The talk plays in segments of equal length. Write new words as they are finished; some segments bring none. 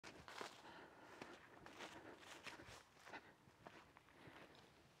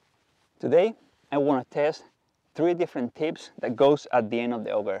Today, I want to test 3 different tips that goes at the end of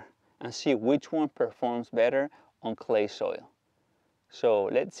the auger and see which one performs better on clay soil. So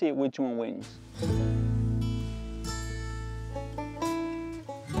let's see which one wins.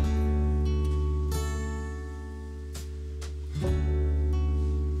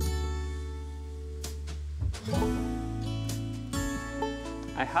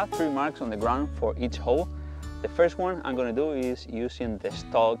 I have 3 marks on the ground for each hole. The first one I'm going to do is using the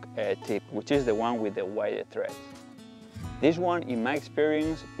stock tip, which is the one with the wider threads. This one, in my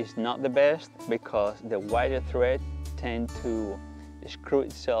experience, is not the best because the wider thread tend to screw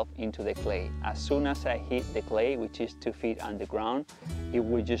itself into the clay. As soon as I hit the clay, which is 2 feet underground, it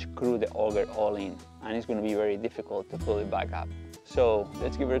will just screw the auger all in, and it's going to be very difficult to pull it back up. So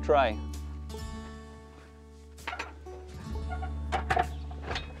let's give it a try.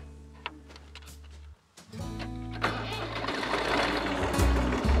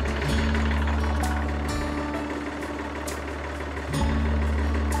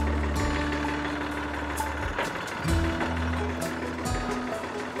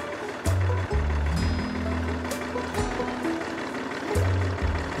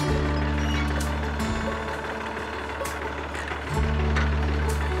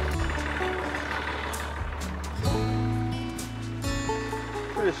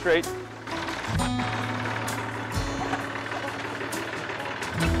 Pretty straight.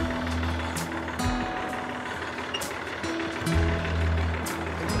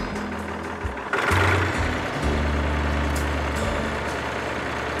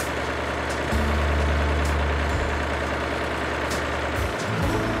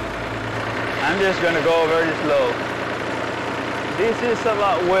 I'm just going to go very slow. This is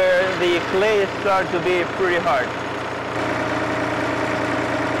about where the clay starts to be pretty hard.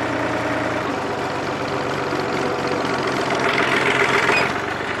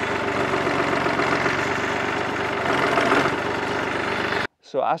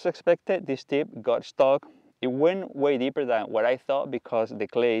 So as expected, this tip got stuck. It went way deeper than what I thought because the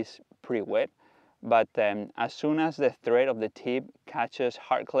clay is pretty wet. But as soon as the thread of the tip catches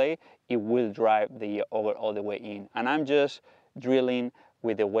hard clay, it will drive the auger all the way in. And I'm just drilling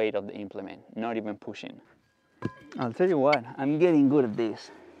with the weight of the implement, not even pushing. I'll tell you what, I'm getting good at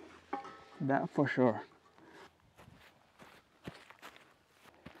this. That for sure.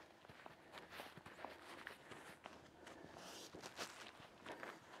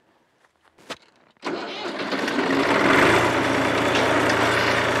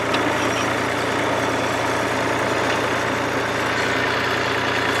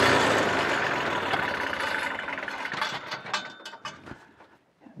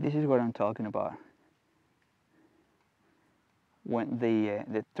 This is what I'm talking about. When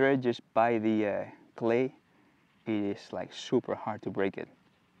the thread just by the clay, it is like super hard to break it.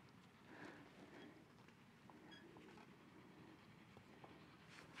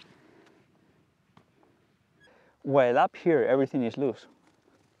 While up here everything is loose.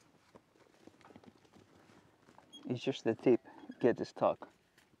 It's just the tip gets stuck.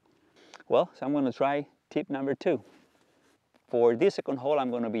 Well, so I'm going to try tip number 2. For this second hole, I'm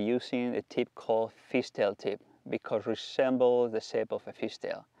going to be using a tip called fishtail tip because it resembles the shape of a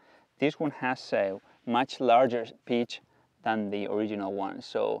fishtail. This one has a much larger pitch than the original one.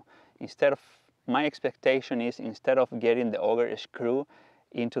 So my expectation is instead of getting the auger screw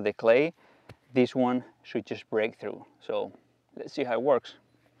into the clay, this one should just break through. So let's see how it works.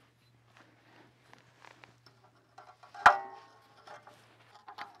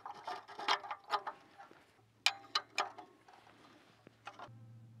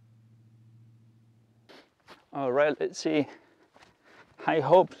 All right, let's see. High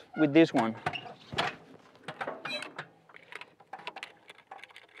hopes with this one.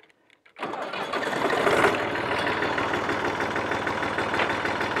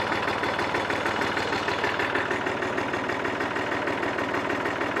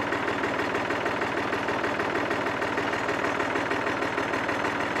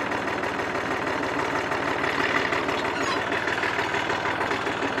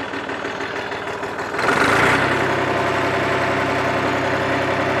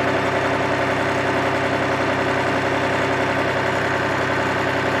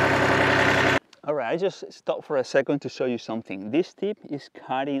 I just stopped for a second to show you something. This tip is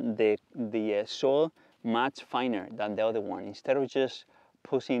cutting the soil much finer than the other one. Instead of just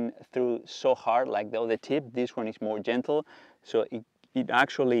pushing through so hard like the other tip, this one is more gentle, so it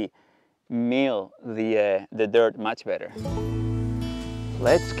actually mill the dirt much better.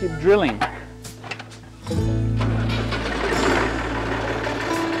 Let's keep drilling.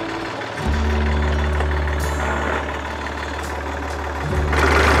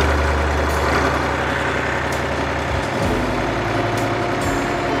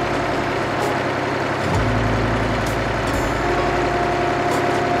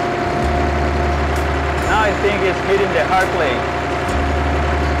 is hitting the hard clay.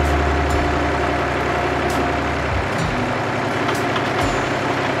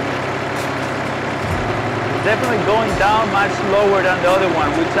 Definitely going down much slower than the other one,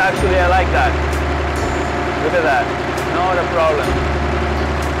 which actually I like that. Look at that, not a problem.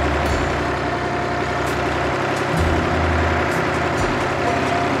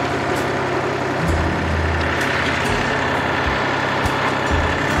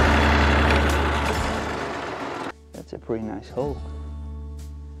 That's a pretty nice hole.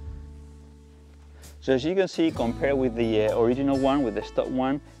 So as you can see, compared with the original one, with the stock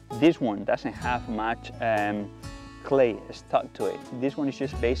one, this one doesn't have much clay stuck to it. This one is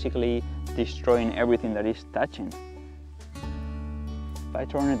just basically destroying everything that is touching. If I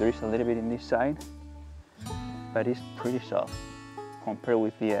turn it, there is a little bit in this side, but it's pretty soft compared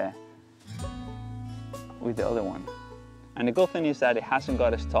with the other one. And the good thing is that it hasn't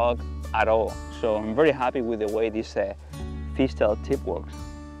got a stock at all. So I'm very happy with the way this fishtail tip works.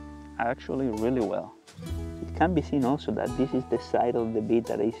 Actually really well. It can be seen also that this is the side of the bit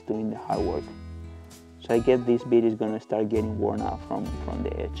that is doing the hard work. So I guess this bit is going to start getting worn out from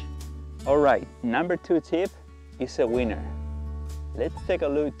the edge. Alright, number 2 tip is a winner. Let's take a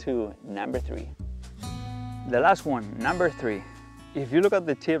look to number 3. The last one, number 3. If you look at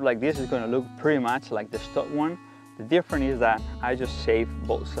the tip like this, it's going to look pretty much like the stock one. The difference is that I just shaved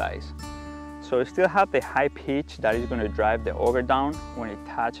both sides. So it still have the high pitch that is going to drive the auger down when it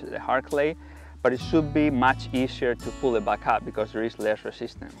touches the hard clay, but it should be much easier to pull it back up because there is less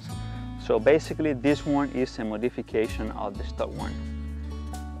resistance. So basically this one is a modification of the stock one.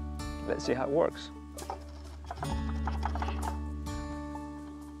 Let's see how it works.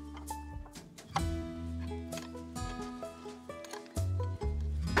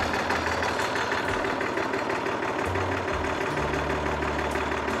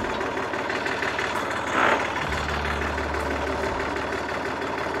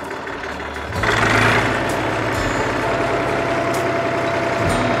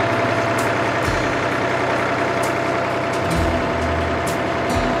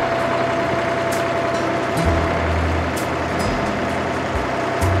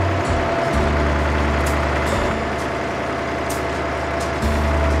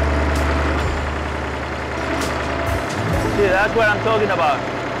 That's what I'm talking about.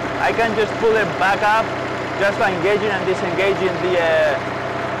 I can just pull it back up just by engaging and disengaging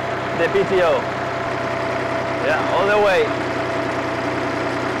the PTO. Yeah, all the way.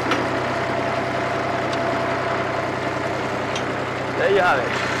 There you have it.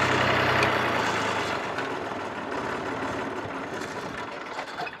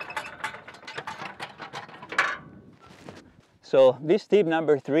 So this tip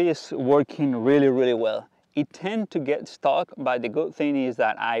number 3 is working really well. It tends to get stuck, but the good thing is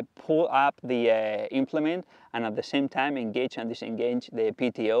that I pull up the implement and at the same time engage and disengage the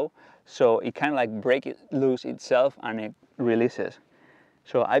PTO. So it kind of like breaks it loose itself and it releases.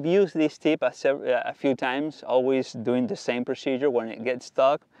 So I've used this tip a few times, always doing the same procedure when it gets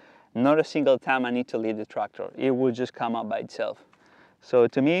stuck. Not a single time I need to leave the tractor. It will just come up by itself. So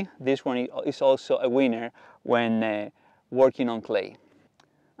to me, this one is also a winner when working on clay.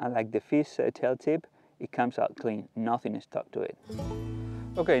 I like the fish tail tip. It comes out clean, nothing is stuck to it.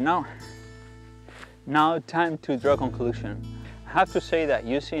 Okay, now time to draw a conclusion. I have to say that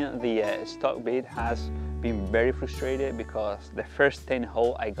using the stock bit has been very frustrated because the first 10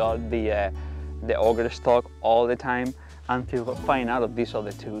 hole I got the auger stock all the time until finding out of these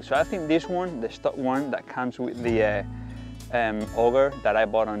other two. So I think this one, the stock one that comes with the auger that I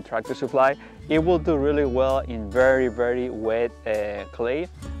bought on Tractor Supply, it will do really well in very wet clay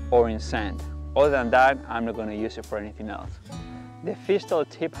or in sand. Other than that, I'm not going to use it for anything else. The fishtail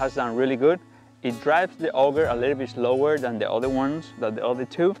tip has done really good. It drives the auger a little bit slower than the other ones, than the other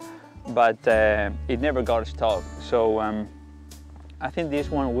two, but it never got stuck. So I think this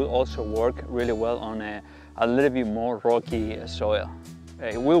one will also work really well on a little bit more rocky soil.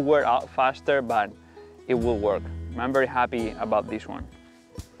 It will wear out faster, but it will work. I'm very happy about this one.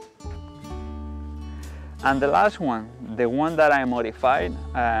 And the last one, the one that I modified,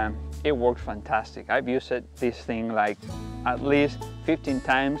 it works fantastic. I've used this thing like at least 15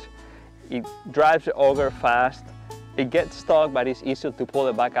 times. It drives the auger fast. It gets stuck, but it's easy to pull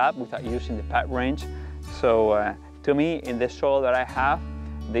it back up without using the pad wrench. So to me, in the soil that I have,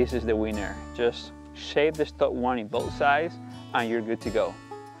 this is the winner. Just shave the stock one in both sides and you're good to go.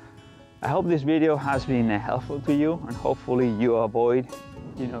 I hope this video has been helpful to you and hopefully you avoid,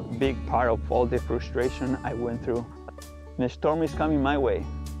 big part of all the frustration I went through. The storm is coming my way.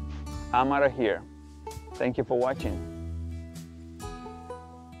 I'm out of here. Thank you for watching.